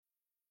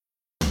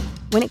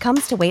When it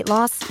comes to weight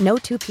loss, no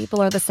two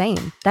people are the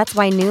same. That's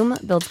why Noom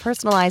builds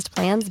personalized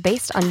plans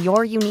based on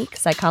your unique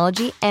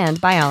psychology and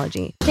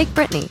biology. Take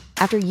Brittany.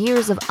 After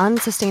years of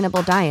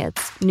unsustainable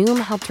diets, Noom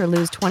helped her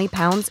lose 20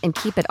 pounds and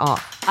keep it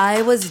off.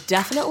 I was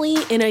definitely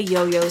in a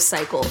yo-yo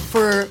cycle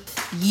for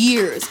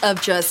years of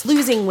just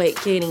losing weight,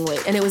 gaining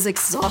weight, and it was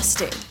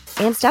exhausting.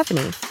 And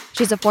Stephanie.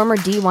 She's a former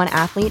D1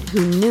 athlete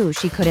who knew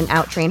she couldn't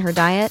out-train her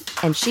diet,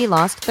 and she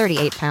lost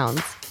 38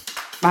 pounds.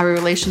 My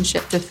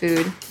relationship to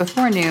food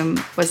before Noom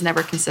was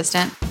never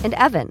consistent. And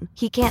Evan,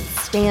 he can't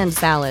stand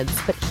salads,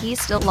 but he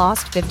still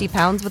lost 50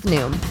 pounds with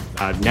Noom.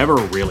 I never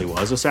really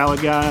was a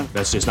salad guy.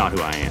 That's just not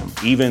who I am.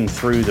 Even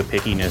through the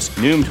pickiness,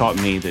 Noom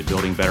taught me that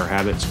building better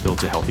habits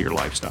builds a healthier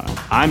lifestyle.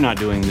 I'm not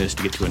doing this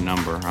to get to a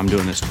number. I'm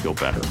doing this to feel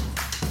better.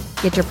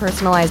 Get your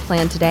personalized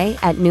plan today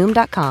at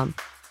Noom.com.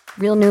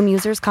 Real Noom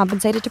users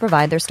compensated to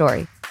provide their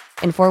story.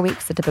 In 4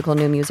 weeks, the typical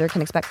Noom user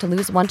can expect to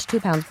lose 1 to 2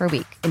 pounds per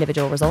week.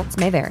 Individual results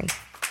may vary.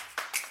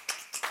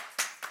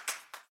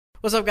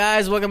 What's up,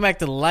 guys? Welcome back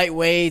to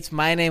Lightweights.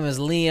 My name is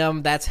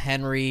Liam. That's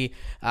Henry.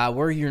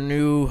 We're your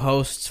new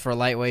hosts for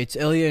Lightweights.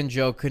 Ilya and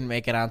Joe couldn't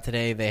make it on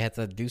today. They had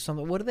to do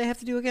something. What did they have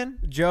to do again?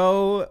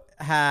 Joe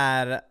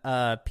had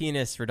a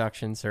penis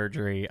reduction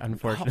surgery,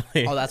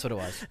 unfortunately. Oh, that's what it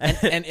was.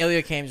 And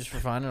Ilya came just for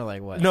fun, or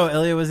like what? No,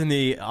 Ilya was in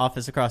the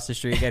office across the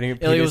street getting a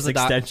penis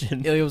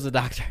extension. Ilya was the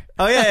doctor.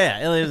 Oh,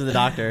 yeah. Ilya was the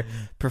doctor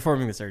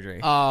performing the surgery.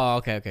 Oh,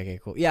 okay,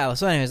 cool. Yeah,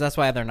 so anyways, that's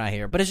why they're not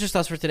here. But it's just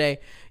us for today,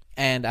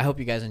 and I hope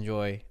you guys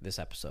enjoy this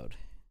episode.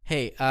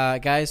 Hey,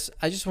 guys,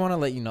 I just want to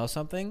let you know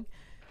something.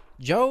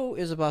 Joe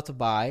is about to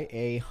buy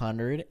a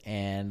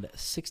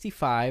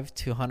 $165,000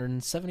 to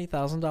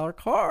 $170,000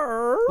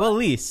 car. Well,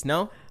 lease,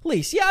 no?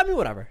 Lease, yeah. I mean,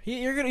 whatever.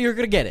 You're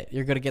gonna get it.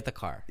 You're gonna get the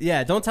car.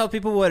 Yeah, don't tell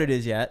people what it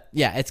is yet.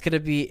 Yeah, it's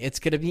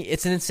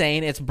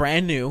insane. It's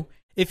brand new.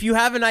 If you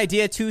have an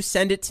idea too,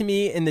 send it to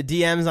me in the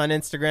DMs on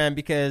Instagram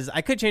because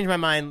I could change my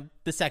mind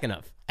the second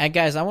of. And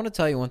guys, I want to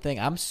tell you one thing.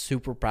 I'm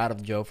super proud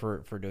of Joe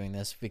for doing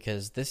this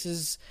because this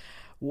is.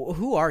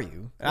 Who are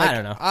you? I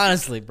don't know.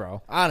 Honestly,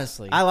 bro.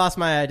 Honestly. I lost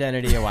my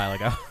identity a while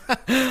ago.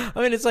 I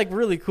mean, it's like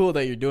really cool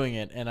that you're doing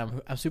it, and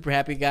I'm super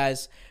happy,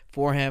 guys,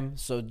 for him.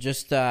 So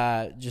just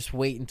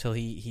wait until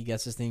he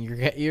gets this thing.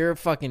 Your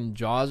fucking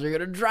jaws are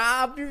gonna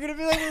drop. You're gonna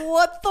be like,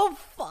 what the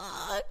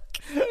fuck?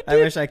 I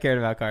wish I cared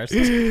about cars.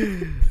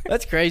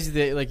 That's crazy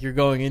that like you're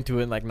going into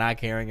it and like not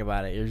caring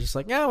about it. You're just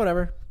like, yeah,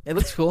 whatever. It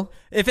looks cool.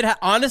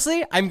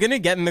 Honestly, I'm gonna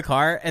get in the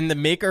car and the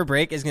make or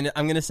break is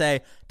I'm gonna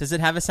say, does it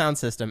have a sound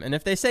system? And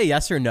if they say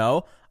yes or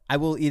no, I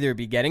will either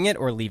be getting it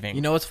or leaving.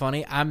 You know what's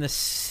funny? I'm the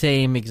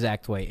same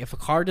exact way. If a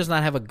car does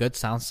not have a good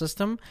sound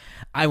system,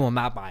 I will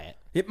not buy it.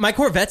 My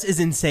Corvette is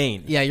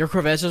insane. Yeah, your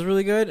Corvette is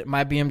really good.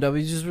 My BMW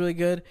is really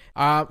good.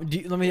 Let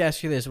me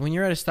ask you this. When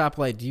you're at a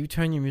stoplight, do you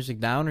turn your music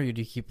down or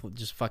do you keep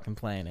just fucking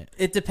playing it?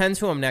 It depends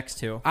who I'm next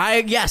to.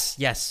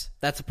 Yes.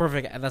 That's a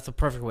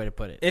perfect way to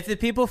put it. If the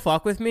people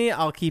fuck with me,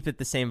 I'll keep it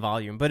the same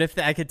volume. But if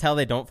I could tell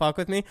they don't fuck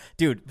with me,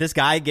 dude, this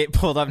guy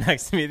pulled up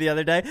next to me the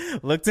other day,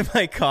 looked at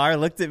my car,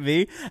 looked at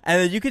me,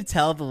 and then you could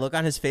tell the look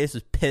on his face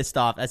was pissed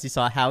off as he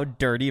saw how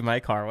dirty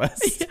my car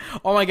was.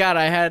 Oh my God,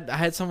 I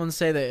had someone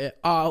say that.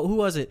 Who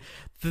was it?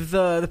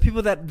 The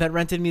people that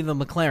rented me the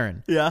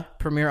McLaren, yeah,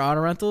 Premier Auto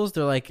Rentals,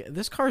 they're like,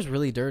 this car is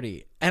really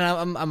dirty, and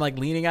I'm like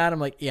leaning at him,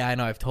 like, yeah, I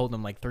know, I've told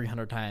him like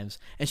 300 times,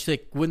 and she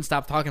like wouldn't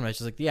stop talking about it.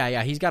 She's like,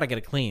 yeah, he's got to get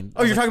it cleaned.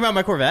 Oh, you're talking about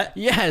my Corvette?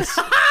 Yes,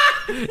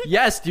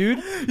 yes, dude.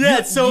 Yeah,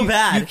 it's so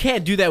bad. You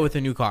can't do that with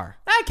a new car.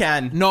 I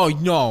can. No,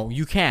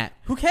 you can't.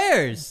 Who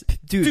cares,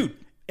 dude?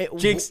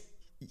 Jinx,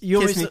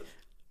 you kiss me.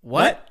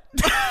 What?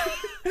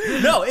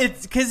 No,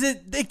 it's because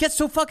it gets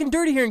so fucking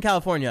dirty here in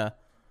California.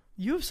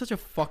 You have such a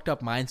fucked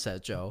up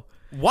mindset, Joe.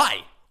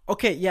 Why?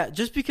 Okay, yeah,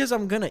 just because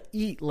I'm going to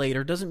eat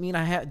later doesn't mean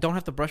I don't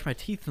have to brush my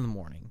teeth in the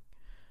morning.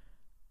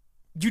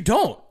 You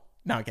don't.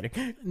 No, I'm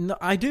kidding. No,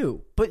 I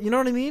do. But you know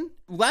what I mean?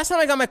 Last time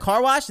I got my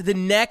car washed, the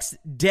next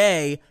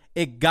day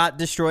it got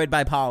destroyed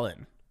by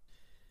pollen.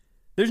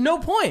 There's no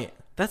point.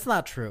 That's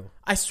not true.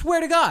 I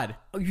swear to God.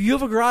 You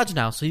have a garage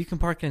now, so you can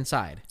park it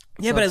inside.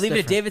 Yeah, so but I leave it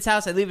at David's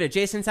house. I leave it at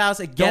Jason's house.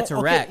 It gets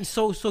wrecked.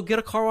 So get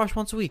a car wash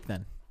once a week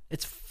then.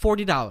 It's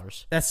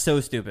 $40. That's so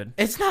stupid.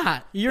 It's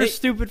not. You're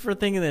stupid for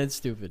thinking that it's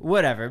stupid.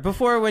 Whatever.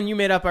 Before, when you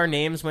made up our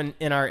names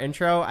in our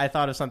intro, I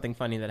thought of something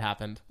funny that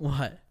happened.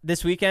 What?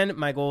 This weekend,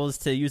 my goal is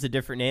to use a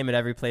different name at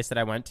every place that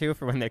I went to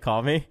for when they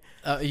call me.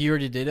 You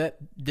already did it?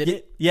 Did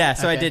it? Yeah,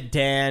 so okay. I did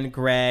Dan,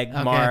 Greg,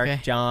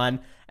 Mark, John,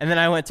 and then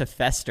I went to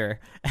Fester.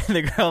 And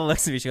the girl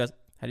looks at me, she goes,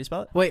 how do you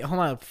spell it? Wait, hold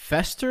on.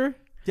 Fester?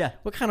 Yeah.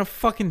 What kind of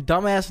fucking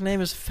dumbass name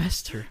is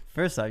Fester?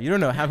 First off, you don't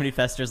know how many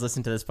Festers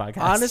listen to this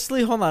podcast.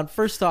 Honestly, hold on.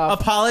 First off,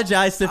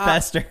 apologize to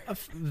Fester.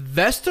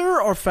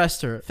 Vester or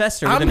Fester?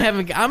 Fester. I'm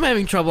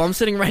having trouble. I'm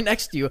sitting right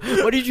next to you.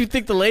 What did you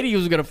think the lady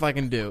was gonna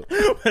fucking do?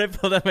 When I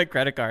pulled out my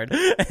credit card,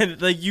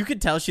 and like you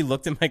could tell she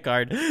looked at my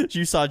card.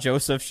 She saw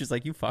Joseph. She's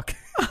like, "You fuck."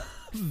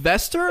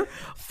 Vester?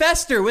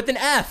 Fester with an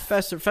F.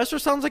 Fester. Fester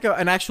sounds like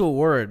an actual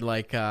word.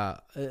 Like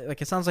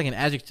it sounds like an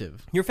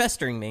adjective. You're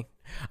festering me.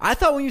 I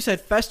thought when you said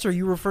Fester,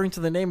 you were referring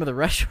to the name of the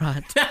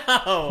restaurant.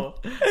 No.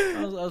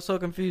 I was so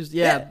confused.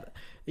 Yeah.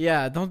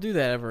 Yeah, don't do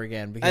that ever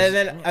again. Because And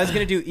then I was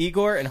going to do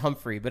Igor and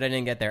Humphrey, but I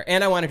didn't get there.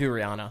 And I want to do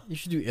Rihanna. you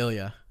should do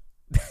Ilya.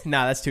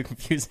 Nah, that's too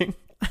confusing.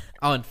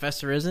 Oh, and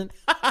Fester isn't?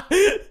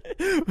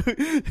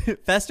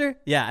 Fester?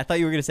 Yeah, I thought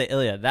you were going to say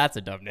Ilya. That's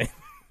a dumb name.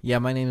 Yeah,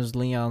 my name is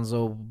Leon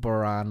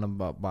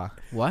Zobaranaba.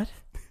 What?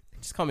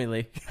 Just call me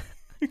Lee.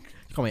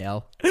 Call me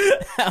L.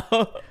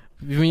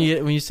 When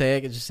you say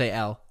it, just say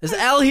L. Is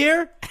L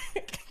here?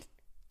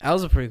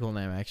 L's a pretty cool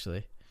name,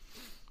 actually.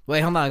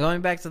 Wait, hold on.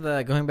 Going back to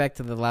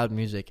the loud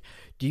music.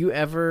 Do you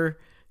ever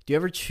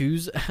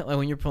choose, like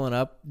when you're pulling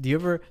up? Do you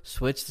ever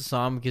switch the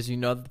song because you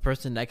know that the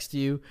person next to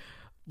you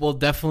will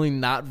definitely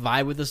not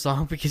vibe with the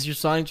song because your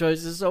song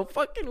choice is so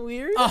fucking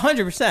weird?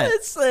 100%.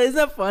 Isn't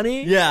that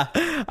funny? Yeah.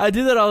 I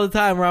do that all the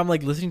time where I'm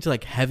like listening to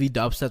like heavy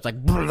dubstep,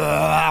 like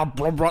blah,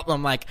 blah, blah.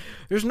 I'm like,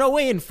 there's no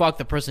way in fuck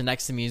the person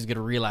next to me is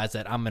gonna realize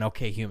that I'm an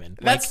okay human.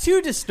 Like, That's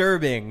too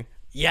disturbing.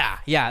 yeah,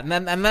 and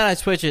then I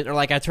switch it, or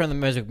like I turn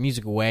the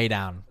music way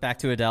down. Back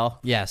to Adele.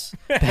 Yes,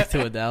 back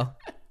to Adele.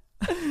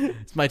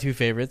 It's my two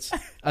favorites,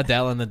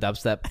 Adele and the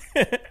dubstep.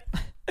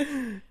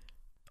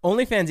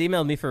 OnlyFans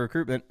emailed me for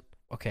recruitment.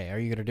 Okay, are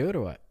you gonna do it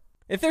or what?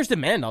 If there's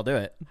demand, I'll do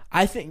it.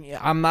 I think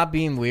I'm not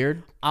being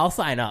weird. I'll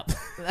sign up.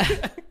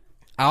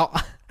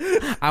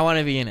 I want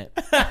to be in it.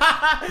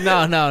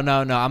 No.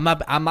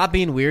 I'm not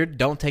being weird.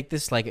 Don't take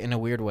this like in a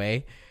weird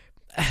way.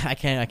 I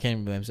can't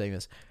believe I'm saying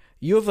this.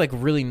 You have like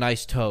really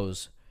nice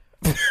toes.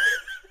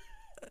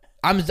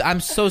 I'm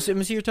so. Let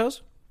me see your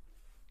toes.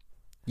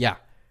 Yeah.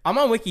 I'm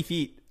on Wiki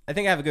Feet. I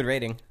think I have a good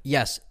rating.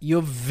 Yes, you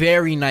have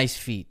very nice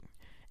feet,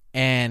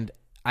 and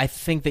I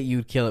think that you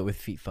would kill it with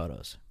feet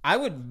photos.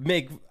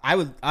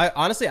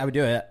 Honestly, I would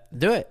do it.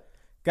 Do it.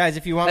 Guys,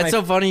 if you want That's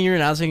so funny you're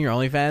announcing your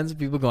OnlyFans.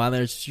 People go on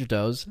there, it's just your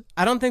toes.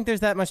 I don't think there's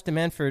that much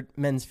demand for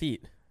men's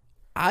feet.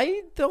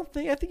 I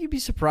think you'd be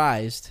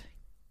surprised.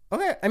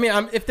 Okay. I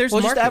mean, if there's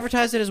Well, just market,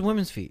 advertise it as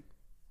women's feet.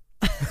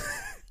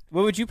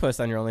 what would you post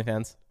on your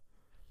OnlyFans?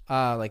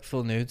 Like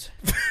full nudes.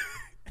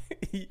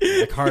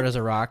 Like hard as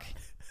a rock.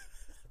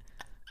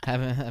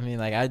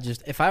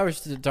 If I was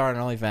to start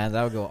an OnlyFans,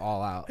 I would go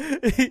all out.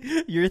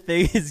 Your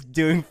thing is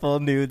doing full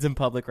nudes in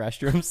public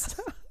restrooms.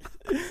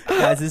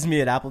 Guys, this is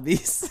me at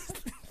Applebee's.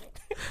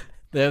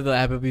 They have the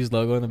Applebee's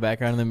logo in the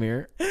background in the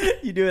mirror.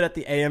 You do it at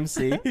the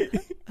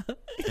AMC.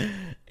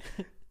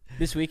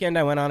 This weekend,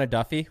 I went on a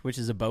Duffy, which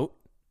is a boat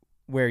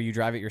where you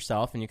drive it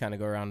yourself and you kind of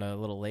go around a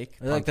little lake.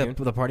 Is it like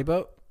the party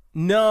boat?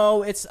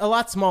 No, it's a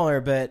lot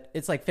smaller, but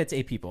it's like fits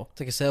 8 people.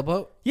 It's like a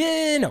sailboat?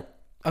 Yeah, no.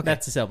 Okay.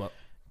 That's a sailboat.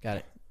 Got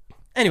it.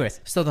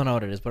 Anyways. Still don't know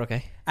what it is, but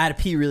okay. I had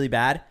to pee really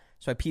bad,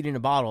 so I peed in a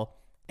bottle.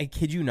 I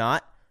kid you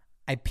not.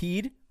 I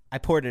peed, I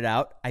poured it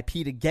out. I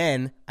peed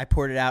again, I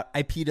poured it out.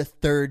 I peed a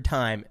third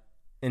time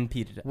and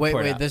peed it.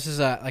 Wait, this is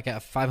like a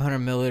 500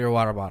 milliliter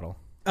water bottle.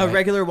 A right?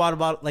 regular water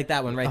bottle, like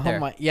that one right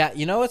there. Yeah,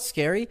 you know what's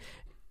scary?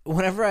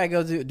 Whenever I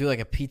go do like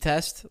a pee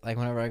test, like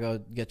whenever I go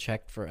get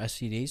checked for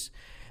STDs.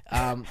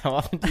 How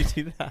often do you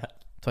do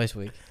that? Twice a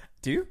week.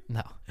 Do you?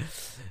 No.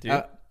 Do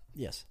you?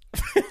 Yes.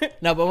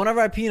 No, but whenever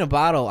I pee in a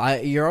bottle,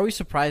 you're always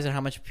surprised at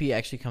how much pee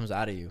actually comes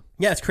out of you.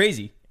 Yeah, it's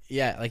crazy.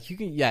 Yeah, like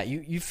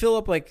you fill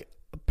up like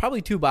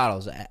probably 2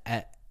 bottles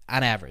on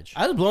average.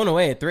 I was blown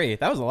away at 3.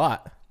 That was a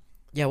lot.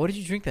 Yeah, what did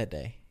you drink that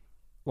day?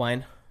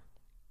 Wine.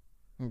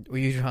 Were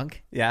you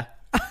drunk? Yeah.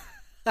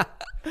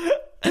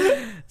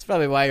 That's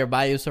probably why your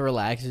body was so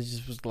relaxed. It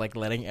just was like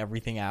letting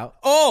everything out.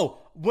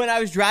 Oh, when I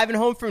was driving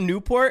home from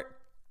Newport,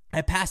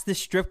 I passed this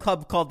strip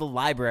club called The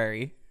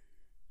Library.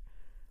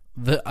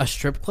 A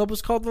strip club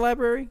was called The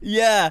Library?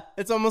 Yeah,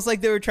 it's almost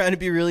like they were trying to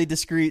be really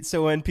discreet,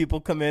 so when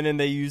people come in and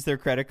they use their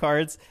credit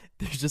cards,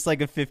 there's just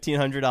like a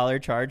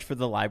 $1,500 charge for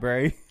the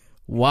library.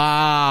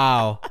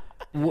 Wow.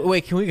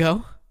 Wait, can we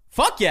go?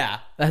 Fuck yeah.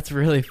 That's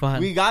really fun.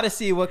 We got to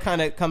see what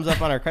kind of comes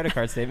up on our credit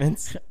card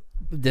statements.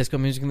 Disco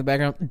music in the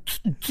background.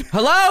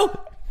 Hello?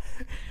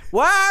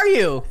 Where are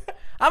you?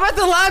 I'm at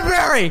the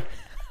library.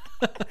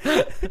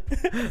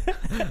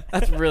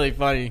 That's really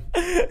funny.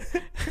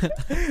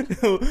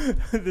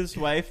 This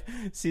wife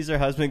sees her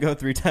husband go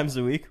 3 times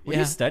a week. What are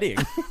you studying?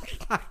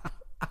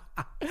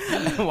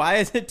 Why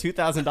is it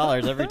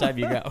 $2,000 every time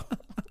you go?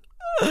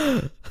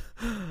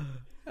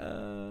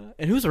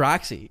 And who's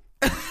Roxy?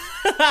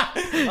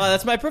 Oh,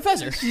 that's my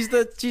professor. She's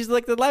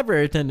like the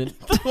library attendant.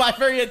 The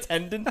library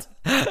attendant.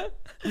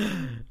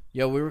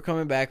 Yo, we went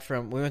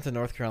to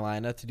North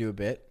Carolina to do a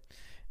bit,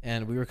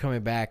 and we were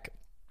coming back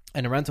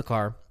in a rental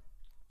car,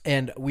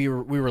 and we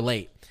were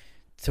late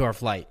to our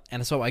flight,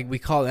 and so we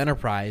called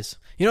Enterprise.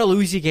 You know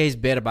Louis C.K.'s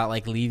bit about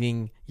like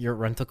leaving your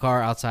rental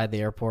car outside the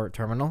airport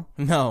terminal?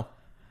 No.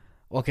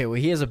 Okay, well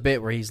he has a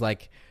bit where he's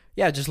like,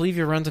 yeah, just leave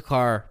your rental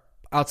car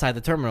outside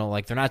the terminal.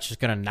 Like they're not just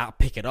gonna not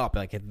pick it up.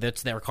 Like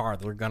it's their car,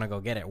 they're gonna go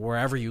get it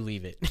wherever you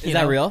leave it. Is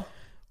that real?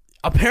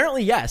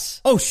 Apparently,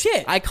 yes. Oh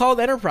shit! I called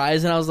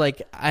Enterprise and I was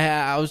like,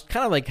 I was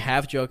kind of like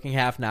half joking,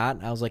 half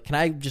not. I was like, can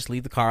I just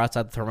leave the car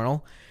outside the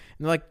terminal?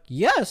 And they're like,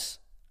 yes.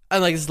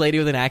 And like this lady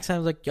with an accent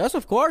was like, yes,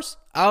 of course.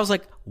 I was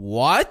like,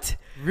 what?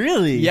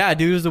 Really? Yeah,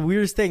 dude, it was the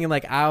weirdest thing. And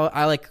like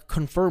I like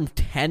confirmed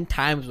 10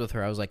 times with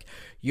her. I was like,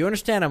 you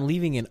understand I'm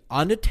leaving an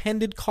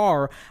unattended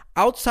car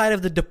outside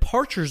of the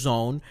departure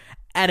zone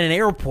at an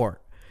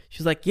airport.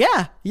 She's like,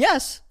 yeah,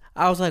 yes.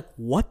 I was like,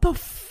 what the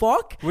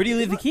fuck? Where do you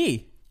leave the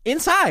key?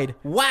 Inside.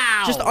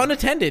 Wow. Just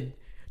unattended.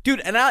 Dude,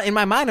 and in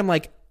my mind, I'm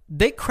like,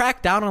 they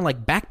crack down on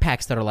like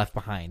backpacks that are left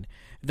behind.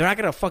 They're not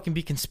going to fucking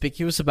be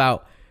conspicuous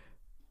about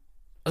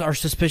or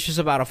suspicious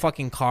about a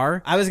fucking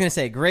car. I was going to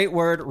say, great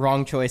word,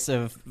 wrong choice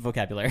of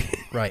vocabulary.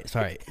 Right,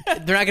 sorry. They're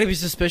not going to be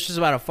suspicious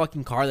about a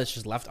fucking car that's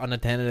just left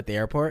unattended at the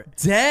airport.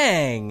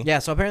 Dang. Yeah,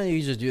 so apparently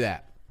you just do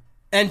that.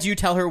 And do you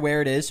tell her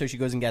where it is so she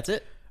goes and gets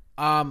it?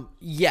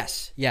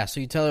 Yes. Yeah, so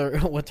you tell her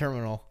what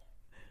terminal.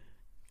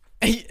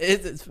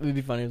 It would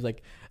be funny. It was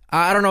like,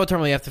 I don't know what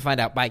terminal, you have to find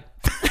out. Bye.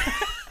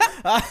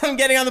 I'm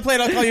getting on the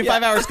plane. I'll call you in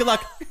 5 hours. Good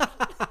luck.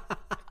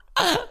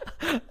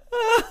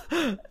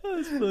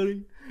 That's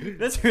funny.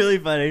 That's really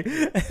funny.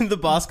 And the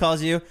boss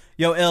calls you,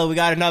 yo, ill, we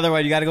got another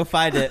one. You got to go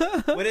find it.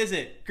 What is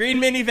it? Green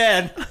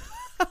minivan.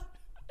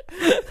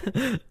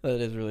 That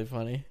is really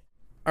funny.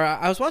 All right,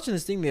 I was watching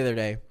this thing the other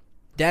day.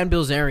 Dan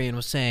Bilzerian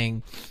was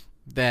saying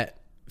that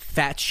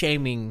fat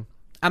shaming,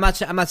 I'm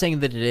not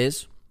saying that it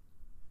is,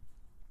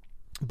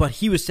 but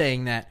he was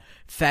saying that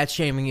fat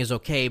shaming is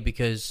okay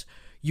because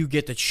you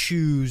get to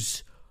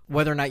choose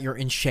whether or not you're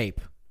in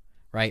shape.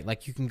 Right?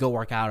 Like you can go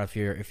work out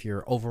if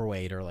you're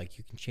overweight, or like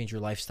you can change your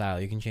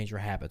lifestyle, you can change your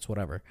habits,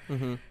 whatever.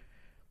 Mm-hmm.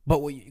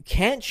 But what you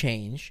can't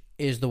change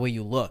is the way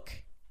you look.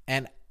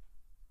 And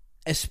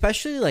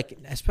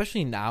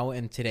especially now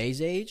in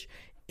today's age,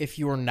 if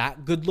you are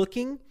not good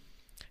looking,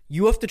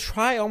 you have to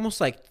try almost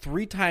like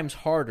 3 times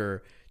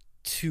harder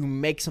to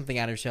make something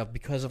out of yourself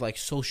because of like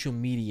social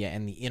media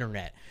and the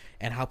internet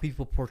and how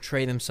people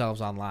portray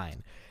themselves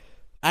online.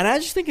 And I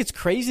just think it's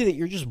crazy that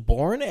you're just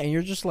born and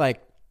you're just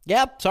like,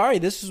 yeah, sorry,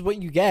 this is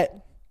what you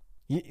get.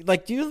 Do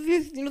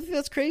you think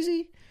that's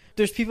crazy?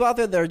 There's people out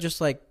there that are just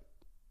like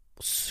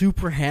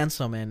super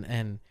handsome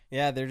and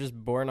yeah, they're just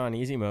born on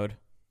easy mode.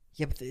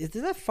 Yeah, but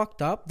isn't that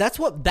fucked up? That's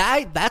why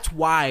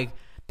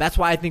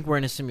I think we're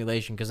in a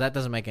simulation, because that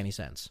doesn't make any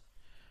sense.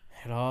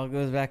 It all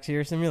goes back to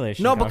your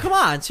simulation. No, but come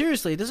on,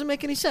 seriously, it doesn't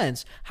make any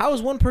sense. How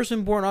is one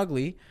person born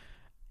ugly?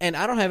 And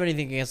I don't have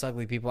anything against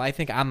ugly people. I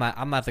think I'm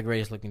not the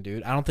greatest looking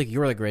dude. I don't think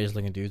you're the greatest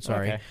looking dude.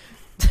 Sorry. Okay.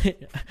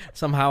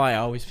 Somehow I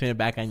always pin it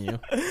back on you.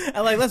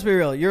 And like, let's be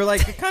real. You're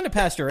kind of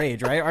past your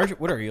age, right?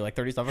 What are you, like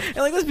 30-something? And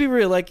like, let's be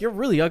real. Like, you're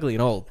really ugly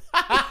and old.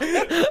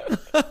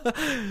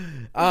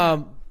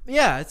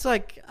 Yeah, it's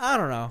like, I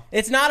don't know.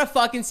 It's not a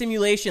fucking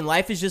simulation.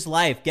 Life is just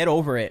life. Get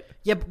over it.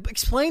 Yeah, but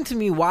explain to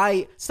me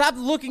why. Stop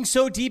looking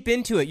so deep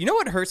into it. You know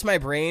what hurts my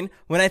brain?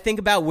 When I think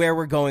about where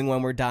we're going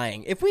when we're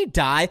dying. If we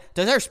die,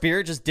 does our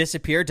spirit just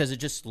disappear? Does it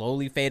just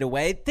slowly fade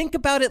away? Think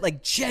about it,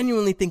 like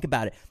genuinely think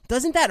about it.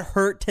 Doesn't that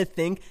hurt to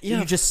think that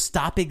you just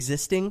stop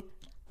existing?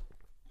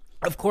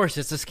 Of course,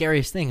 it's the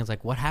scariest thing. It's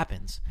like, what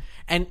happens?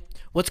 And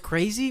what's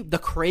crazy, the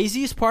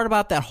craziest part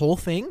about that whole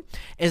thing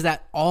is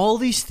that all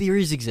these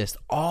theories exist.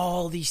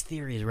 All these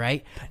theories,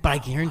 right? But I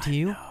guarantee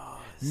you,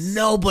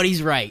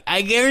 nobody's right.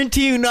 I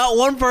guarantee you not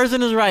one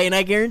person is right. And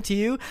I guarantee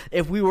you,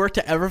 if we were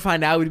to ever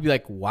find out, we'd be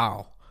like,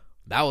 wow,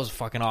 that was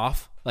fucking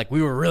off. Like,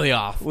 we were really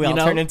off. We all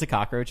turn into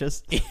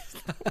cockroaches.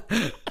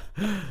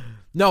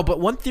 No, but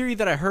one theory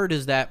that I heard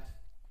is that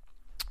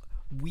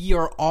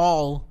we're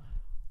all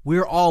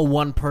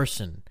one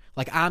person.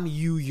 Like, I'm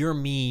you, you're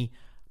me,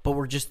 but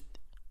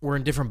we're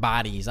in different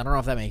bodies. I don't know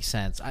if that makes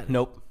sense.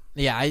 Nope.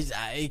 Yeah,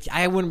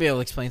 I wouldn't be able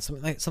to explain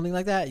something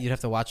like that. You'd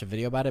have to watch a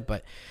video about it,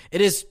 but it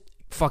is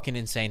fucking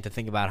insane to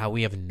think about how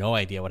we have no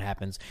idea what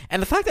happens.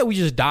 And the fact that we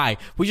just die,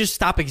 we just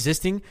stop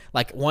existing.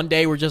 Like, one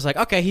day we're just like,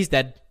 okay, he's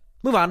dead.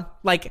 Move on.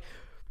 Like,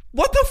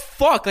 what the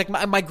fuck? Like,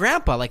 my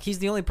grandpa, like, he's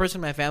the only person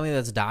in my family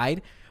that's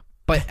died,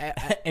 but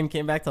and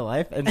came back to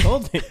life and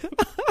told me.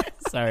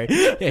 Sorry.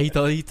 Yeah, he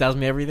tells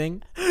me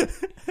everything.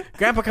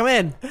 Grandpa, come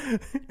in.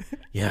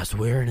 Yes,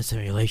 we're in a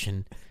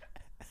simulation.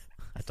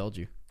 I told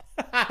you.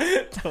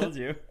 Told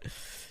you.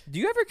 Do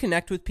you ever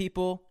connect with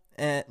people,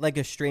 like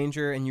a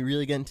stranger, and you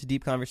really get into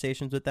deep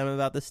conversations with them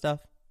about this stuff?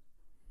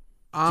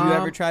 Do you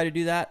ever try to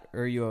do that,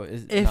 or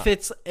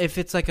if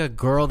it's like a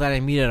girl that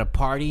I meet at a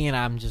party and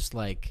I'm just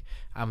like,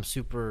 I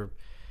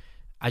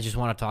just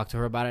want to talk to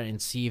her about it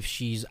and see if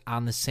she's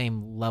on the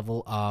same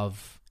level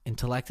of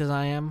intellect as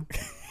I am.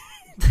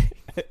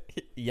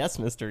 Yes,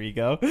 Mr.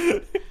 Ego.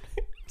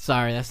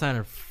 Sorry, that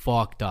sounded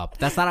fucked up.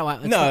 That's not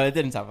what. No, it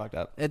didn't sound fucked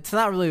up. It's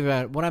not really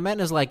bad. What I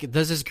meant is, like,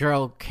 does this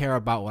girl care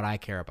about what I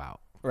care about?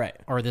 Right.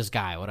 Or this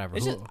guy, whatever.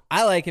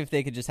 I like if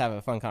they could just have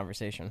a fun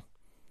conversation.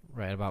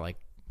 Right, about, like,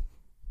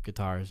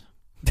 guitars.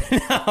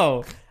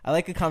 No, I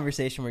like a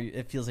conversation where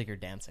it feels like you're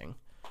dancing.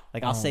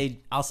 Like, I'll say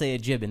a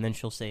jib, and then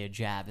she'll say a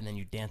jab, and then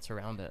you dance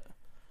around it.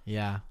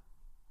 Yeah.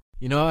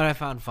 You know what I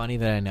found funny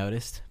that I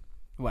noticed?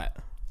 What?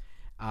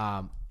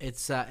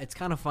 It's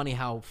kind of funny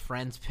how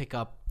friends pick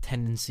up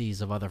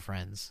tendencies of other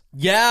friends.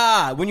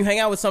 Yeah, when you hang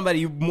out with somebody,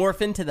 you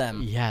morph into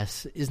them.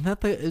 Yes,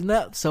 isn't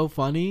that so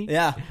funny?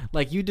 Yeah.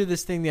 Like you did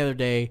this thing the other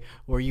day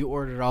where you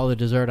ordered all the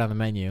dessert on the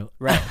menu.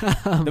 Right.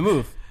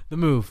 The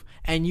move.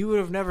 And you would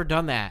have never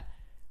done that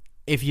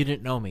if you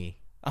didn't know me.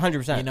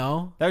 100%. You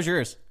know? That was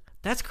yours.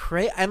 That's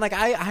crazy. And like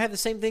I have the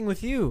same thing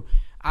with you.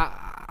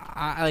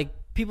 I like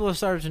people have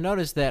started to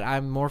notice that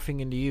I'm morphing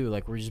into you.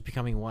 Like we're just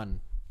becoming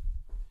one.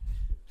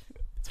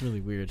 It's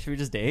really weird. Should we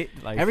just date?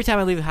 Like Every time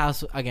I leave the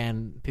house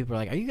again, people are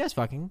like, "Are you guys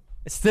fucking?"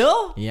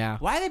 Still? Yeah.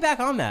 Why are they back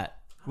on that?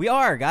 We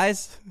are,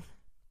 guys.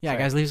 Yeah,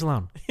 guys, leave us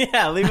alone.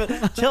 Yeah, leave it.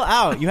 Chill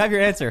out. You have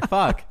your answer.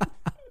 Fuck.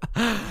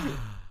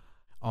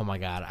 Oh my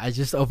god! I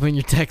just opened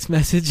your text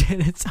message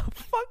and it's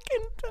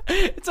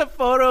a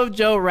photo of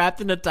Joe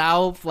wrapped in a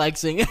towel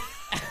flexing.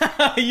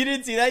 You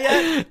didn't see that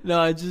yet?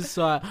 No, I just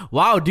saw it.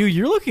 Wow, dude,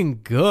 you're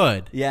looking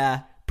good.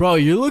 Yeah. Bro,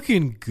 you're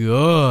looking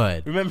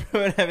good. Remember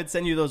when I would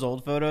send you those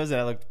old photos and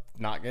I looked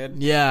not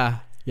good? Yeah.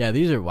 Yeah,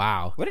 these are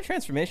wow. What a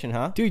transformation,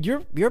 huh? Dude,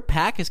 your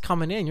pack is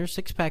coming in. Your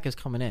 6-pack is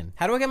coming in.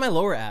 How do I get my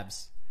lower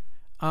abs?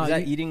 Is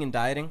that eating and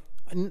dieting?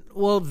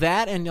 Well,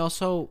 that and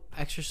also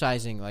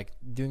exercising, like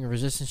doing a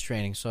resistance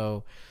training.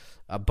 So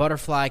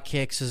butterfly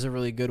kicks is a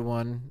really good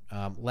one.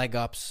 Leg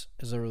ups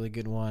is a really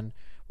good one.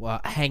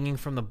 Hanging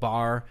from the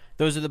bar.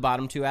 Those are the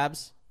bottom 2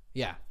 abs?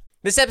 Yeah.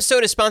 This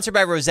episode is sponsored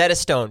by Rosetta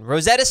Stone.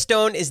 Rosetta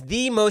Stone is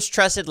the most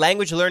trusted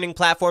language learning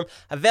platform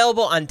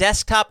available on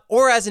desktop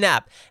or as an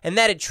app, and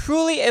that it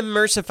truly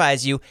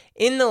immersifies you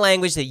in the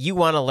language that you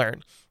want to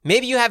learn.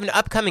 Maybe you have an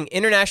upcoming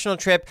international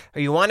trip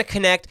or you want to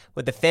connect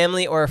with a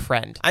family or a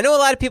friend. I know a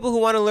lot of people who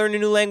want to learn a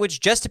new language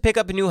just to pick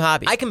up a new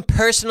hobby. I can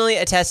personally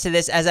attest to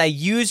this as I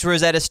used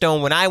Rosetta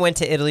Stone when I went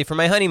to Italy for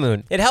my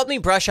honeymoon. It helped me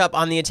brush up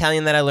on the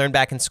Italian that I learned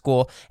back in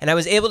school, and I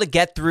was able to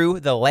get through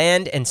the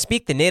land and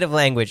speak the native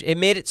language. It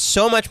made it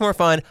so much more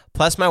fun,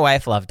 plus my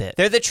wife loved it.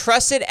 They're the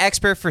trusted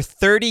expert for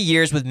 30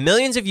 years with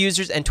millions of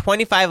users and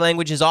 25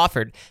 languages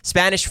offered.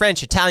 Spanish,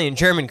 French, Italian,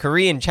 German,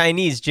 Korean,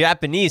 Chinese,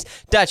 Japanese,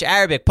 Dutch,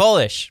 Arabic,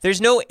 Polish. There's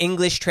no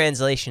English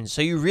translation,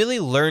 so you really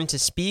learn to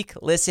speak,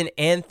 listen,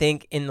 and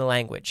think in the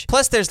language.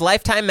 Plus, there's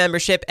lifetime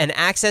membership and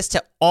access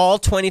to all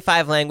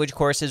 25 language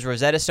courses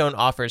Rosetta Stone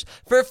offers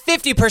for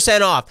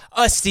 50% off.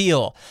 A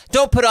steal.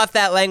 Don't put off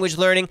that language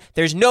learning.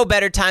 There's no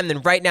better time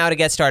than right now to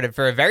get started.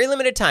 For a very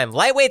limited time,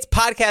 Lightweight's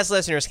podcast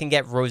listeners can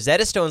get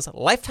Rosetta Stone's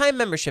lifetime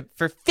membership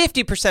for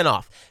 50%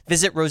 off.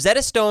 Visit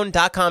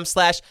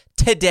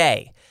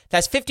rosettastone.com/today.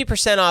 That's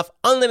 50% off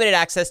unlimited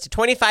access to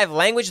 25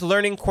 language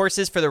learning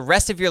courses for the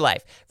rest of your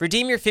life.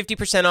 Redeem your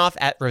 50% off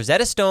at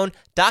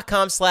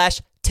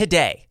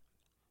rosettastone.com/today.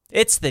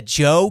 It's the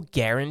Joe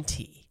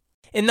guarantee.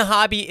 In the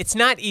hobby, it's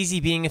not easy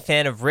being a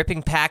fan of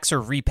ripping packs or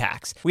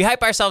repacks. We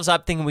hype ourselves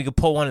up thinking we could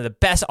pull one of the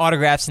best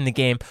autographs in the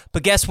game,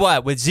 but guess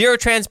what? With zero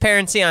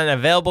transparency on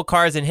available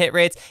cards and hit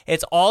rates,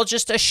 it's all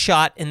just a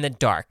shot in the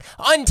dark.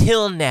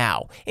 Until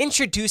now.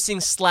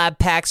 Introducing slab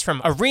packs from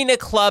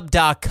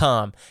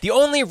arenaclub.com, the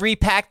only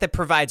repack that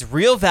provides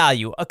real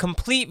value, a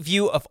complete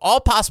view of all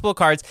possible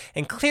cards,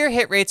 and clear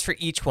hit rates for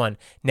each one.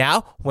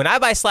 Now, when I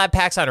buy slab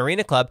packs on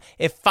Arena Club,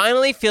 it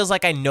finally feels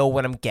like I know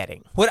what I'm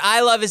getting. What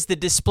I love is the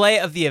display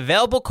of the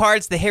available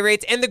cards, the hit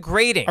rates, and the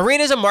grading.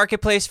 Arena is a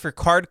marketplace for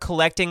card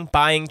collecting,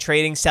 buying,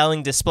 trading,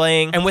 selling,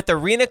 displaying, and with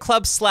Arena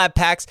Club slab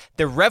packs,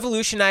 they're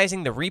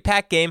revolutionizing the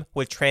repack game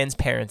with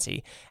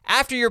transparency.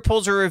 After your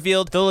pulls are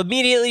revealed, they'll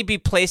immediately be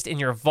placed in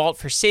your vault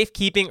for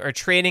safekeeping or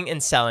trading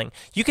and selling.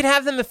 You can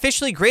have them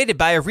officially graded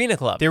by Arena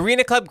Club. The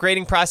Arena Club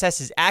grading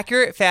process is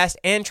accurate, fast,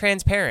 and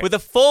transparent, with a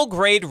full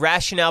grade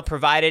rationale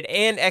provided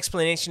and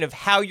explanation of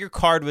how your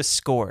card was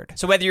scored.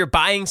 So whether you're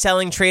buying,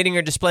 selling, trading,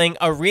 or displaying,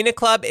 Arena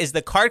Club is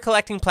the card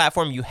collecting platform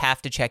you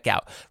have to check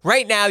out.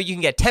 Right now, you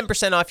can get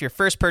 10% off your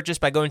first purchase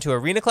by going to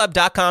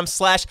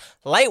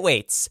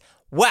arenaclub.com/lightweights.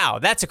 Wow,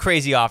 that's a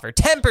crazy offer.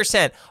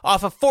 10%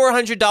 off a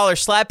 $400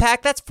 slab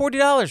pack. That's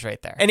 $40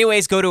 right there.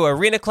 Anyways, go to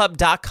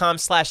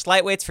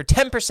arenaclub.com/lightweights for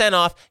 10%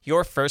 off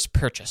your first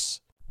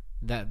purchase.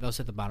 Those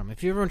at the bottom.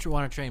 If you ever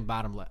want to train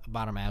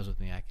bottom abs with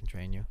me, I can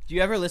train you. Do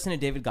you ever listen to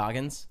David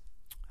Goggins?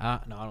 No, I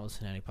don't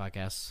listen to any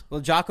podcasts.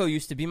 Well, Jocko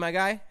used to be my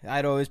guy.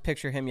 I'd always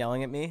picture him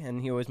yelling at me,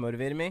 and he always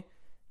motivated me.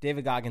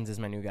 David Goggins is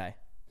my new guy.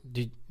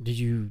 Did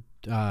you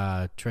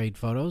trade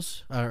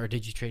photos? Or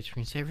did you trade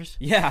screensavers?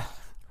 Yeah.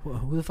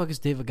 Who the fuck is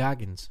David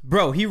Goggins?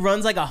 Bro, he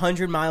runs like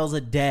 100 miles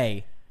a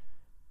day.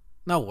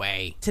 No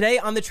way. Today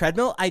on the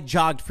treadmill, I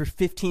jogged for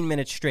 15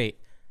 minutes straight.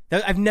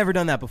 I've never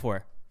done that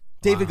before.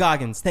 David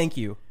Goggins, thank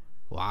you.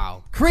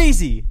 Wow.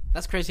 Crazy.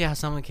 That's crazy how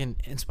someone can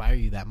inspire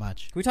you that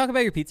much. Can we talk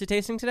about your pizza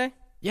tasting today?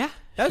 Yeah.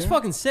 That was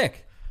fucking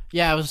sick.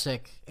 Yeah, I was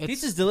sick.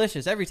 Pizza's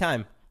delicious every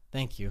time.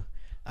 Thank you.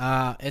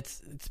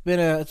 It's been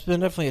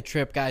definitely a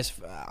trip, guys.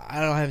 I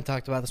haven't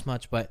talked about this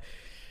much, but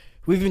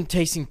we've been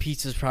tasting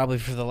pizzas probably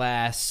for the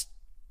last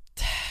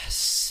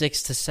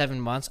 6 to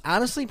 7 months.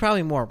 Honestly,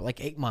 probably more, like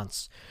 8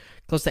 months,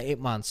 close to 8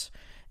 months.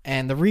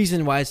 And the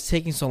reason why it's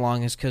taking so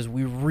long is because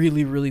we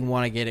really, really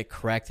want to get it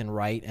correct and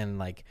right,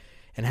 and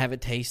have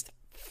it taste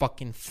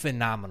fucking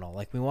phenomenal.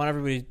 Like, we want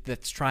everybody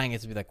that's trying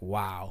it to be like,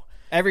 wow.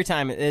 Every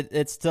time,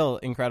 it's still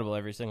incredible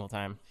every single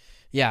time.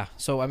 Yeah,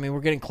 so I mean we're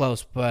getting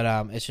close, but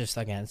it's just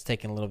again it's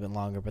taking a little bit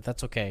longer, but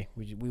that's okay.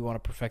 We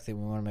want to perfect it.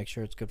 We want to make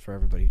sure it's good for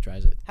everybody who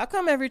tries it. How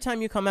come every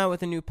time you come out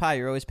with a new pie,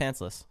 you're always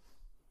pantsless?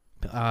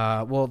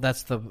 Well,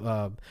 that's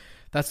the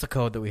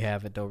code that we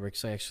have at Dobrik's.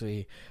 So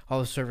actually, all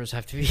the servers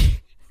have to be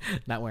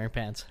not wearing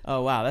pants.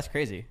 Oh wow, that's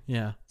crazy.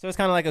 Yeah, So it's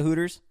kind of like a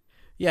Hooters.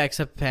 yeah,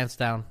 except pants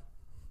down.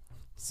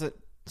 So,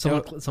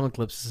 Someone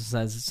clips it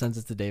and sends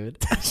it to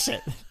David.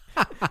 shit.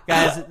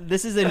 Guys,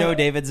 this is a no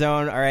David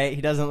zone. All right,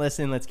 he doesn't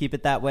listen. Let's keep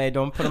it that way.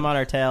 Don't put him on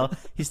our tail.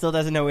 He still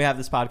doesn't know we have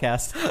this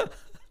podcast.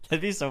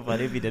 That'd be so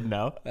funny if he didn't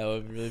know. That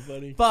would be really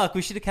funny. Fuck,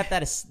 we should have kept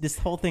that this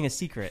whole thing a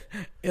secret.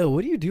 Ew,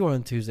 what do you do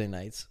on Tuesday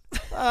nights?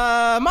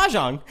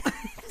 Mahjong.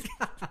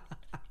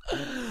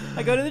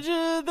 I go to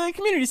the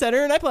community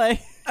center and I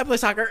play. I play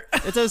soccer.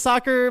 It's a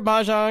soccer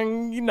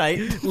mahjong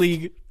night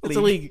League. It's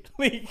a league.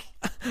 League.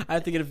 I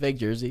have to get a fake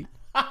jersey.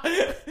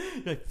 You're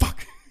like,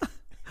 fuck.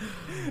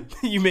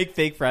 You make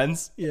fake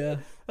friends. Yeah.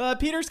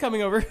 Peter's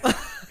coming over.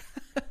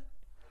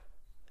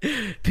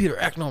 Peter,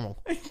 act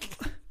normal.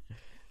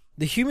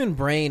 The human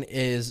brain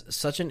is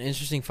such an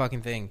interesting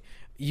fucking thing.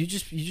 You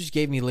just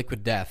gave me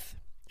Liquid Death.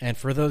 And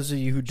for those of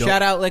you who don't...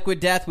 Shout out Liquid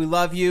Death. We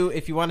love you.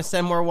 If you want to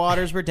send more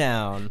waters, we're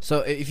down. So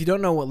if you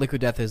don't know what Liquid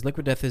Death is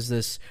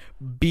this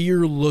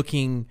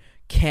beer-looking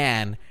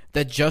can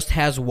that just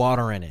has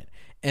water in it.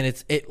 And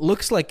it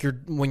looks like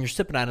when you're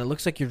sipping on it, it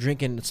looks like you're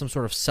drinking some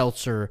sort of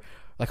seltzer,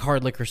 like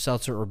hard liquor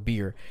seltzer or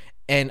beer.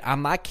 And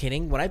I'm not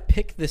kidding. When I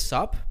picked this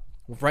up,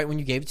 right when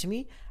you gave it to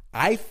me,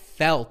 I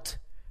felt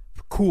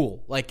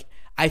cool. Like,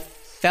 I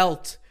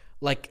felt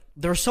like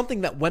there was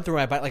something that went through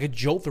my body, like a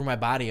jolt through my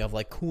body of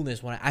like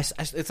coolness. When I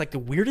it's like the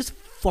weirdest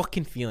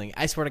fucking feeling.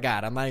 I swear to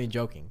God, I'm not even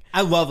joking.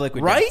 I love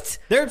Liquid Death. Right?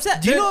 They're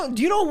upset. Do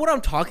you know what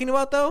I'm talking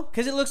about though?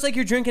 Because it looks like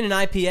you're drinking an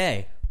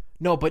IPA.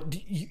 No, but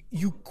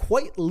you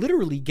quite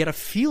literally get a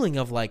feeling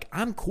of like,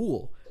 I'm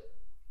cool.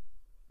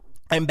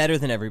 I'm better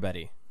than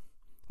everybody.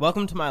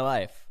 Welcome to my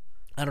life.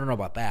 I don't know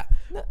about that.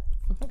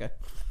 Okay.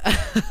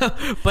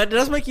 But it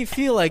does make you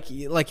feel like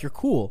you're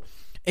cool.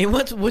 And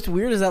what's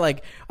weird is that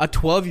like a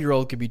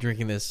 12-year-old could be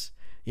drinking this,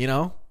 you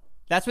know?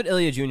 That's what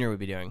Ilya Jr. would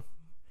be doing.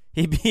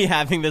 He'd be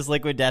having this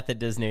Liquid Death at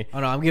Disney. Oh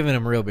no, I'm giving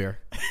him real beer.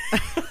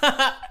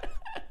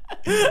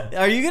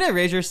 Are you going to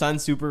raise your son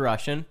super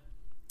Russian?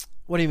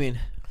 What do you mean?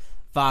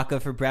 Vodka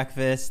for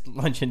breakfast,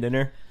 lunch, and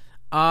dinner?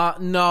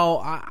 No,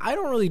 I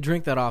don't really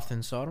drink that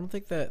often, so I don't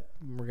think that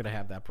we're going to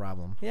have that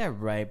problem. Yeah,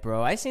 right,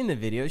 bro. I seen the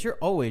videos. You're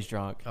always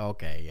drunk.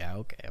 Okay, yeah,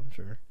 okay, I'm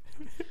sure.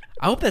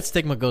 I hope that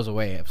stigma goes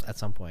away at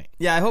some point.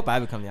 Yeah, I hope I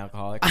become the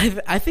alcoholic.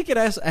 I think it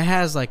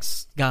has like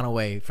gone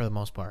away for the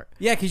most part.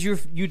 Yeah, because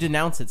you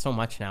denounce it so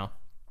much now.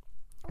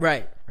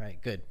 Right,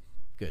 good.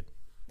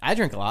 I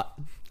drink a lot.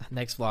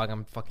 Next vlog,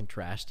 I'm fucking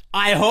trashed.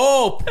 I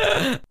hope.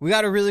 We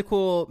got a really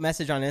cool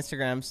message on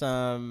Instagram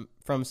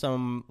from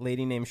some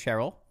lady named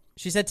Cheryl.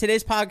 She said,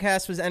 today's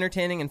podcast was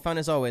entertaining and fun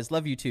as always.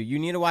 Love you too. You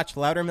need to watch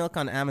Louder Milk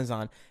on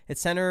Amazon. It's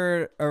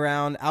centered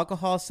around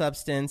alcohol,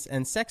 substance,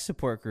 and sex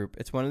support group.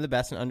 It's one of the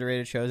best and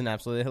underrated shows and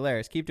absolutely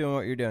hilarious. Keep doing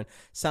what you're doing.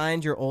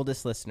 Signed, your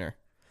oldest listener.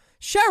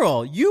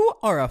 Cheryl, you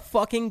are a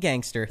fucking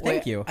gangster.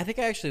 Thank you. I think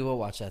I actually will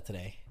watch that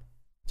today.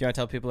 Do you want to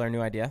tell people our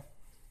new idea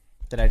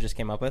that I just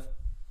came up with?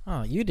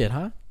 Oh, you did,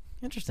 huh?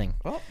 Interesting.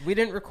 Well, we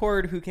didn't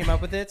record who came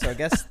up with it, so I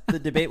guess the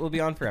debate will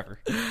be on forever.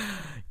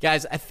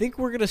 Guys, I think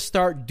we're going to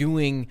start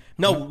doing...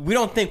 No, we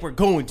don't think we're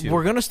going to.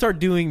 We're going to start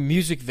doing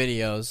music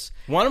videos.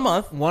 One a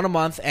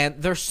month.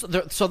 And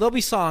so there'll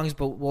be songs,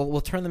 but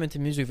we'll turn them into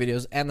music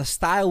videos, and the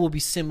style will be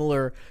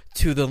similar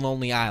to The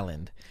Lonely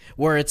Island,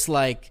 where it's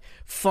like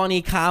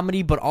funny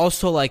comedy, but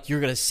also like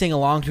you're going to sing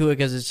along to it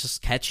because it's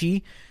just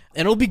catchy.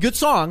 And it'll be good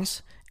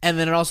songs, and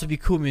then it'll also be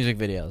cool music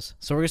videos.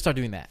 So we're going to start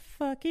doing that.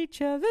 Fuck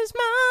each other's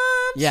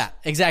moms. Yeah,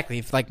 exactly.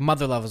 If like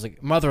Mother Lover's a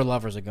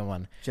good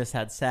one. Just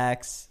had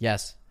sex.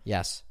 Yes.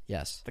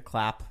 The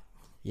clap.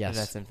 Yes.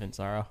 That's Infant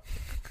Sorrow.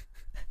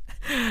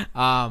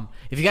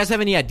 If you guys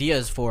have any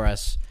ideas for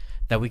us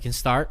that we can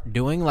start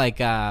doing, like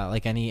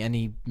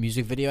any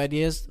music video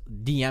ideas,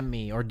 DM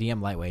me or DM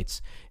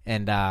Lightweights,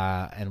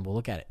 and we'll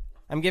look at it.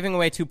 I'm giving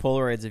away 2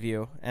 Polaroids of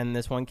you, and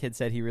this one kid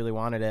said he really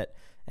wanted it,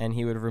 and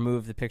he would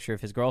remove the picture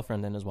of his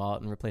girlfriend in his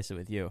wallet and replace it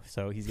with you.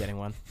 So he's getting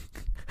one.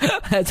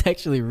 That's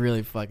actually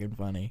really fucking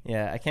funny.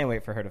 Yeah, I can't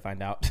wait for her to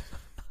find out.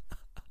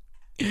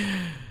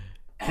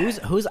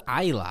 Who's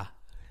Isla?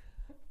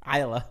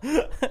 Isla.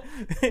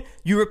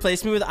 You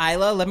replaced me with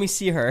Isla? Let me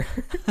see her.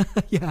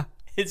 Yeah.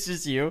 It's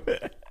just you.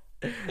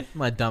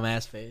 My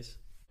dumbass face.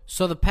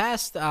 So the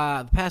past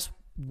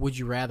Would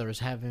You Rathers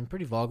have been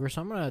pretty vulgar,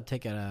 so I'm going to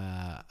take it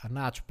a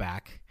notch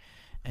back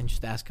and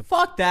just ask a...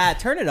 Fuck that.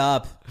 Turn it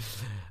up.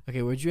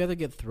 Okay, would you rather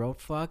get throat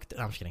fucked?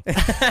 No, I'm just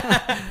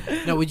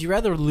kidding. No, would you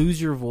rather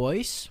lose your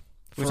voice?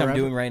 Which I'm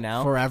doing right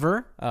now.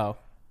 Forever? Oh.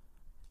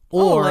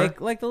 Or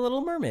like the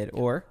Little Mermaid.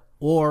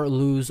 Or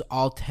lose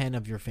all 10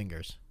 of your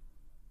fingers.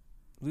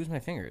 Lose my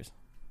fingers?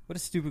 What a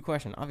stupid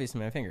question.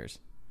 Obviously my fingers.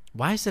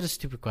 Why is that a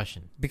stupid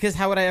question? Because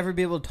how would I ever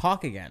be able to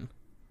talk again?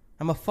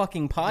 I'm a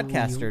fucking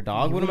podcaster,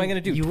 dog. What am I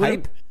gonna do? You Type?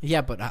 wouldn't-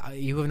 Yeah, but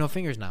you have no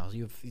fingers now.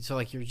 So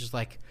like you're just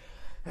like.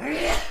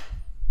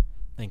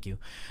 Thank you.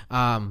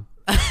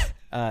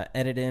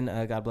 Edit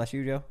in. God bless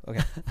you, Joe.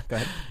 Okay, go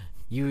ahead.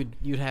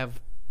 You'd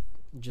have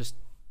just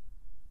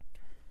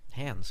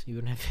hands. You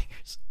wouldn't have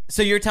fingers.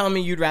 So you're telling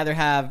me you'd rather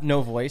have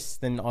no voice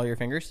than all your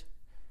fingers?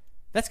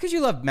 That's because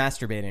you love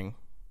masturbating.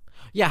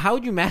 Yeah. How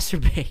would you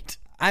masturbate?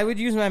 I would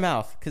use my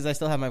mouth because I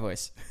still have my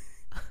voice.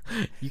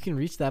 You can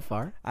reach that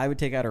far. I would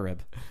take out a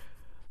rib.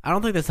 I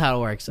don't think that's how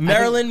it works.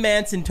 Marilyn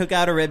Manson took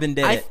out a rib and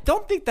did I it.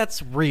 don't think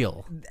that's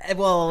real.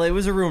 Well, it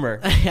was a rumor,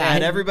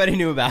 and everybody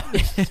knew about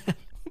it.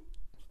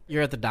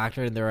 You're at the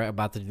doctor and they're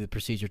about to do the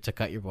procedure to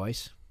cut your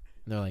voice.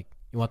 And they're like,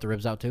 "You want the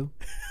ribs out too?"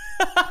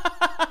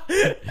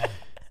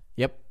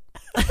 Yep.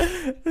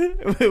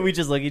 We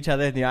just look each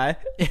other in the eye.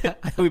 Yeah.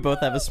 We both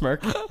have a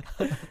smirk.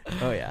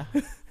 Oh yeah,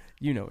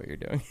 you know what you're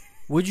doing.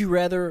 Would you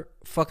rather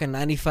fuck a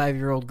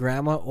 95-year-old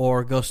grandma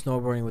or go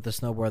snowboarding with the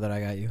snowboard that I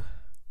got you?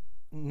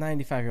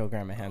 95-year-old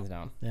grandma, hands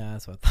down. Yeah,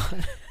 that's what I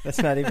thought.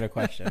 That's not even a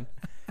question.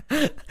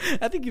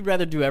 I think you'd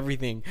rather do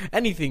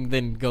anything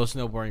than go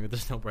snowboarding with the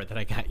snowboard that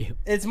I got you.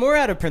 It's more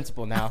out of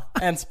principle now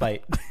and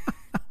spite.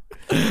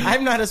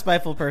 I'm not a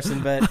spiteful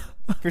person, but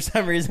for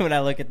some reason when I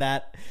look at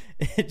that,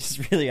 it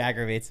just really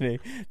aggravates me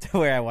to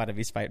where I want to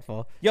be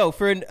spiteful. Yo,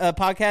 for a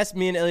podcast,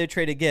 me and Ilya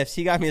traded gifts.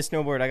 He got me a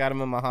snowboard. I got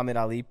him a Muhammad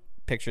Ali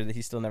picture that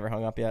he still never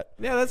hung up yet.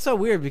 Yeah, that's so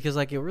weird because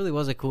like it really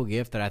was a cool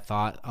gift that I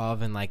thought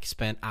of and like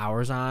spent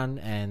hours on.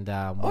 And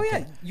oh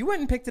yeah, you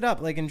went and picked it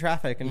up like in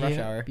traffic in rush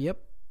hour. Yep.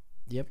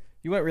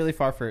 You went really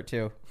far for it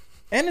too,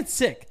 and it's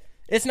sick.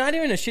 It's not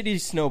even a shitty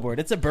snowboard.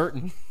 It's a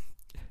Burton,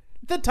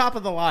 the top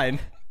of the line.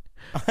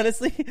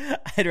 Honestly,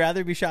 I'd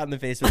rather be shot in the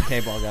face with a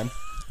paintball gun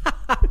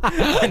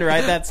and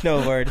ride that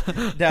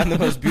snowboard down the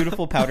most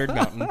beautiful powdered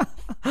mountain.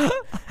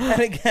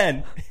 And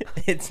again,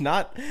 it's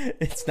not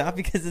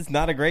because it's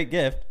not a great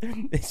gift.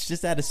 It's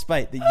just out of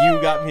spite that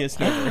you got me a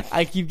snowboard.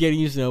 I keep getting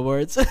you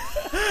snowboards.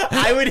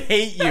 I would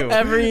hate you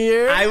every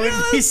year. I would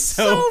be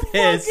so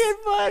pissed. Fucking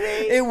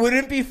funny. It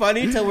wouldn't be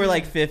funny till we're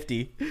like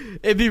 50.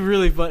 It'd be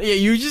really funny. Yeah,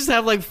 you just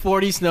have like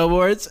 40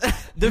 snowboards.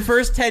 The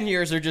first 10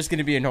 years are just going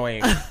to be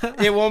annoying.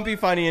 It won't be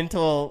funny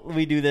until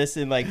we do this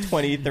in like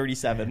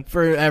 2037.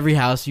 For every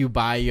house you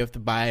buy, you have to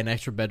buy an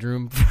extra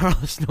bedroom for all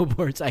the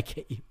snowboards I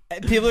get you.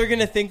 People are going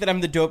to think that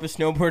I'm the dopest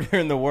snowboarder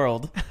in the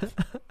world.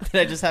 That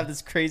I just have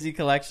this crazy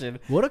collection.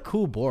 What a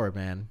cool board,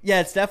 man.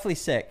 Yeah, it's definitely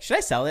sick. Should I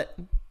sell it?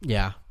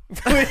 Yeah.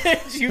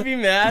 Would you be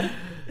mad?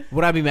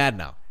 Would I be mad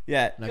now?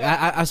 Yeah. Like,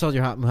 I sold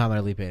your Muhammad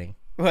Ali painting.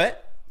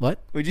 What? What?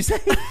 Would you say?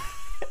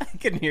 I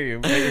couldn't hear you.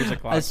 My ears are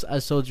clogged. I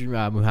sold you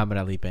Muhammad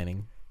Ali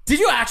painting. Did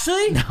you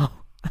actually? No.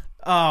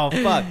 Oh,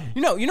 fuck.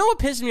 You know what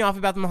pissed me off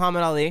about the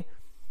Muhammad Ali?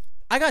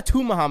 I got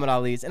 2 Muhammad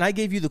Alis, and I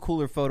gave you the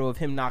cooler photo of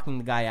him knocking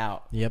the guy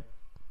out. Yep.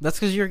 That's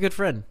because you're a good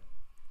friend.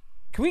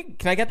 Can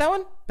I get that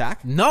one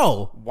back?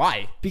 No.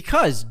 Why?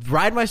 Because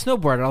ride my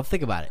snowboard and I'll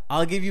think about it.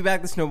 I'll give you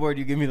back the snowboard.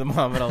 You give me the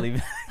Muhammad Ali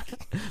back.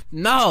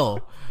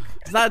 No.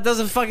 The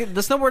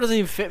snowboard doesn't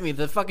even fit me.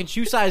 The fucking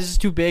shoe size is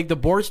too big. The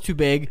board's too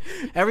big.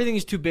 Everything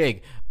is too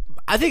big.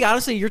 I think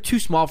honestly you're too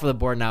small for the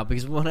board now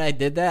because when I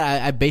did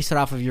that, I based it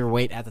off of your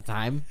weight at the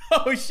time.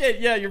 Oh shit!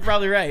 Yeah, you're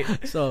probably right.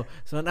 So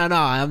no,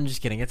 I'm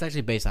just kidding. It's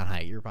actually based on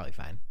height. You're probably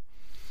fine.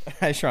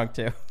 I shrunk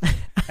too.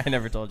 I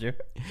never told you.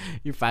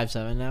 You're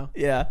 5'7" now.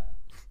 Yeah.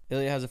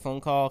 Ilya has a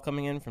phone call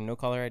coming in from no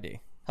caller ID.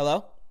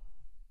 Hello?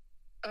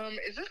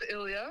 Is this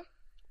Ilya?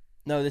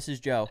 No, this is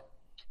Joe.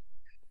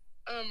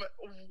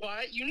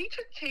 What? You need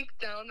to take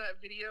down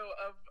that video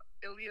of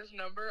Ilya's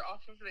number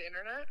off of the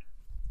internet?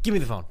 Give me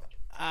the phone.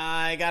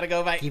 I gotta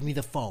go. Bye. Give me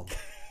the phone.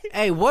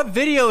 Hey, what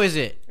video is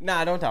it?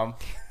 Nah, don't tell him.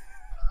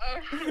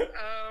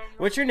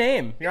 What's your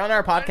name? You're on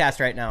our podcast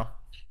right now.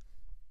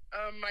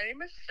 My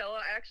name is Stella.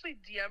 I actually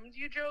DM'd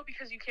you, Joe,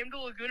 because you came to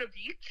Laguna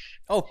Beach.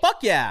 Oh,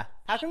 fuck yeah.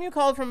 How come you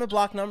called from a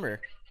blocked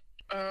number?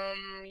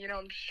 I'm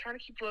just trying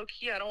to keep low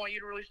key. I don't want you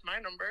to release my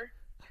number.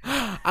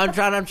 I'm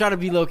trying to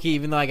be low key,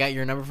 even though I got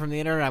your number from the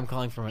internet. I'm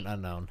calling from an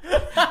unknown.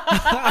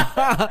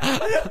 I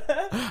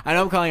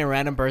know I'm calling a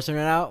random person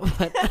right now,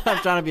 but I'm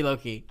trying to be low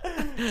key.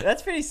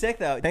 That's pretty sick,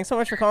 though. Thanks so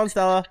much for calling,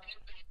 Stella.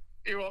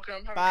 You're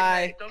welcome. Have Bye.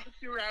 a good night. Don't get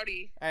too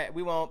rowdy. All right,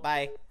 we won't.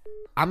 Bye.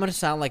 I'm gonna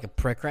sound like a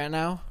prick right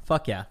now.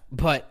 Fuck yeah.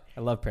 But I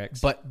love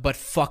pricks. But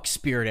fuck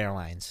Spirit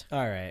Airlines.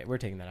 All right, we're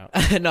taking that out.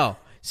 No,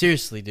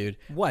 seriously, dude.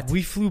 What?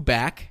 We flew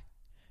back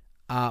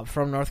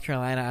from North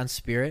Carolina on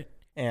Spirit.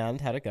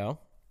 And how'd it go?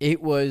 It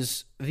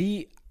was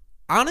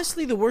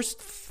honestly the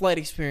worst flight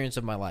experience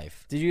of my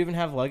life. Did you even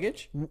have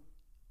luggage?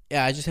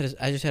 Yeah, I just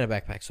had a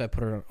backpack, so I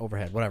put it on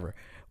overhead. Whatever.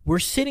 We're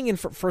sitting in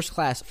first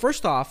class.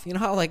 First off, you know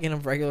how like in a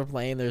regular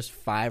plane there's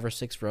 5 or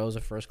 6 rows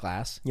of first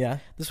class? Yeah.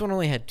 This one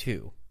only had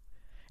 2.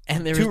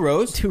 And there 2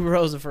 rows? 2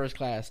 rows of first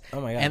class. Oh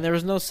my god. And there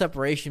was no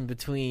separation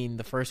between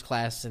the first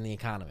class and the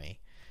economy.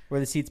 Were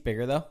the seats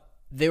bigger though?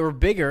 They were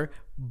bigger,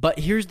 but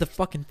here's the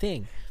fucking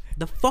thing.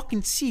 The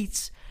fucking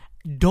seats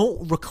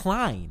don't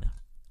recline.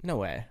 No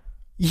way.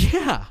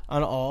 Yeah.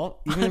 On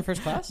all, even in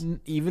first class?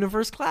 Even in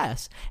first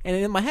class. And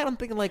in my head, I'm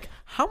thinking, like,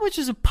 how much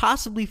does it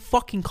possibly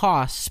fucking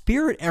cost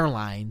Spirit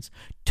Airlines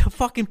to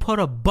fucking put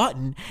a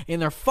button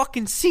in their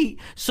fucking seat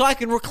so I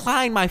can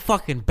recline my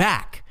fucking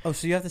back? Oh,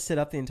 so you have to sit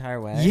up the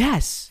entire way?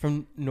 Yes.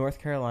 From North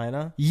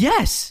Carolina?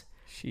 Yes.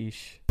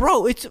 Sheesh.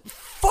 Bro, it's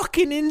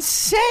fucking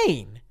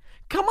insane.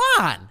 Come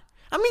on.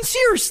 I mean,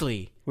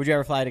 seriously. Would you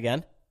ever fly it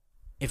again?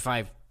 If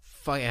I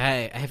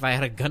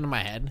had a gun to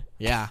my head,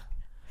 yeah.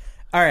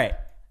 All right.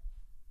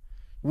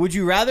 Would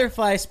you rather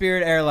fly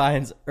Spirit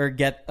Airlines or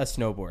get a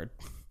snowboard?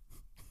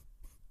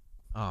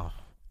 Oh,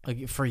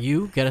 for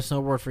you? Get a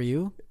snowboard for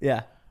you?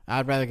 Yeah.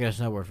 I'd rather get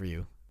a snowboard for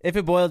you. If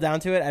it boiled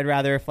down to it, I'd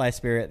rather fly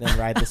Spirit than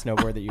ride the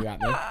snowboard that you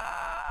got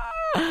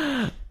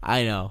me.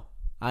 I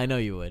know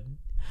you would.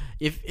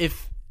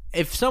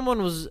 If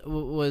someone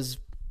was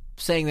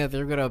saying that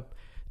they're gonna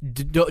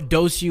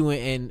dose you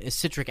in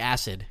citric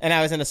acid, And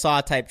I was in a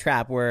Saw type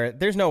trap where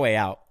there's no way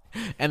out.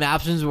 and the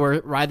options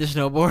were ride the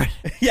snowboard,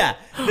 Yeah.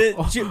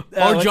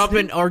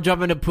 or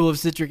jump in a pool of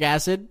citric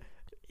acid,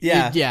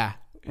 Yeah. yeah.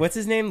 What's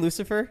his name?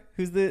 Lucifer?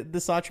 Who's the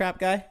Saw trap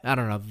guy? I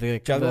don't know the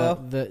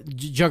Juggalo? the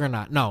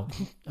Juggernaut. No,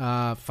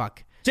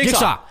 fuck.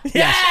 Jigsaw.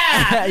 Yes.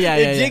 yeah.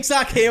 And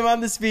Jigsaw came on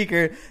the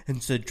speaker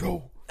and said,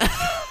 Joe,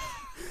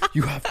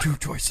 you have two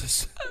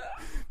choices.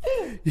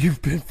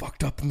 You've been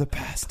fucked up in the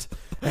past,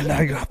 and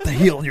now you have to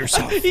heal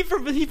yourself. He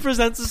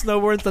presents the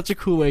snowboard in such a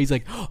cool way. He's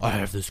like, I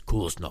have this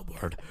cool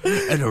snowboard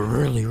and a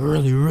really,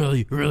 really,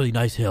 really, really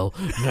nice hill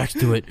next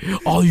to it.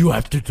 All you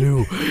have to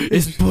do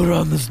is put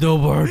on the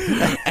snowboard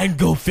and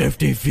go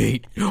 50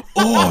 feet.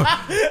 Or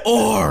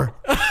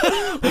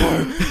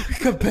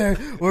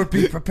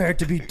Be prepared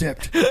to be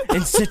dipped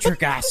in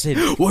citric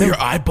acid, will your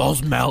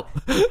eyeballs melt.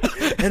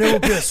 and it will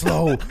be a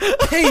slow,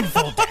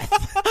 painful death.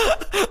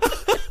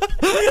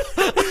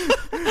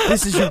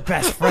 This is your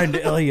best friend,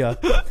 Ilya.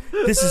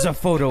 This is a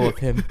photo of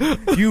him.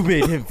 You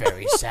made him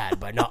very sad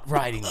by not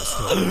riding the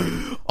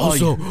snowboard.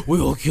 Also, we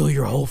will kill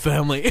your whole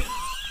family.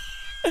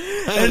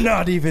 And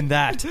not even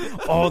that.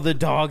 All the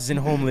dogs in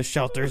homeless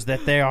shelters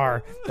that they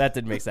are. That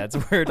didn't make sense.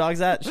 Where are dogs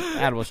at?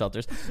 Animal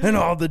shelters. And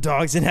all the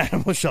dogs in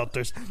animal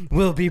shelters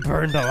will be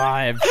burned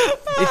alive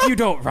if you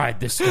don't ride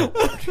this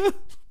snowboard.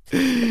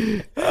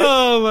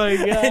 Oh my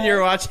god! And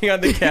you're watching on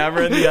the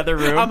camera in the other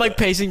room. I'm like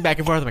pacing back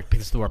and forth. I'm like,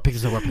 pick the snowboard, pick the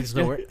snowboard, pick the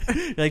snowboard.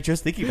 You're like,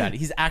 just thinking about it.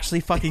 He's actually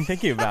fucking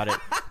thinking about it.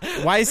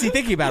 Why is he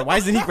thinking about it? Why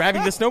isn't he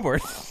grabbing the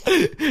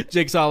snowboard?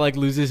 Jigsaw like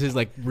loses his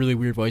like really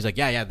weird voice. He's like,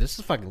 yeah, this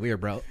is fucking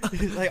weird, bro.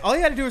 Like, all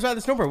you had to do was ride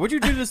the snowboard. What'd you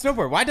do to the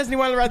snowboard? Why doesn't he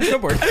want to ride the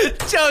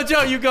snowboard?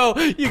 Joe, you go.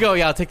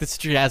 Yeah, I'll take the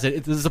citric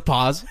acid. This is a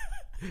pause.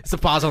 It's a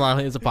pause. Hold on,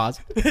 it's a pause.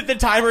 The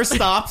timer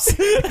stops.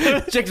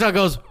 Jigsaw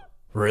goes,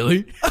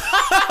 really?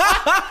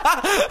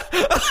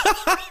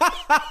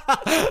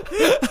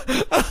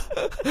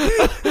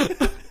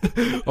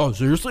 Oh,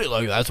 seriously?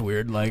 Like, that's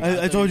weird. Like,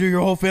 I told you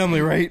your whole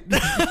family, right?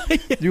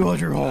 You told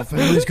your whole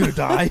family's gonna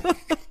die.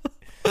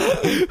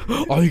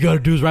 all you gotta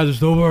do is ride the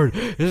snowboard.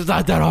 It's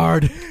not that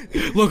hard.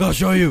 Look, I'll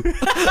show you.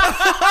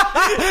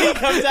 He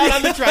comes out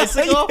on the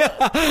tricycle.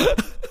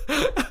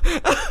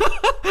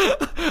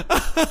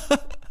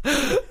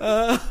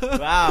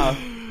 Wow.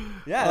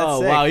 Yeah, that's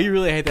sick. Wow, you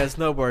really hate that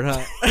snowboard,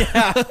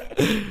 huh?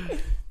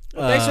 Yeah.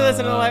 Well, thanks for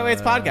listening to the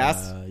Lightweights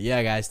podcast.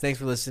 Yeah, guys, thanks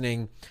for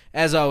listening.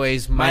 As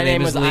always, my name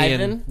name is was Liam.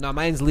 Ivan. No,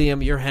 mine's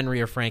Liam. You're Henry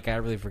or Frank. I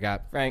really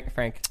forgot.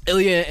 Frank.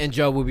 Ilya and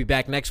Joe will be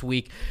back next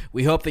week.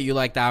 We hope that you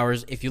liked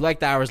ours. If you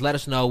liked ours, let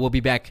us know. We'll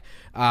be back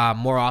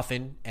more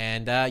often.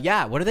 And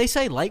yeah, what do they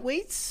say?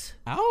 Lightweights?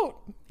 Out.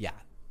 Yeah.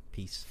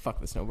 Peace.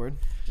 Fuck the snowboard.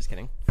 Just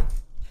kidding.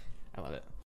 I love it.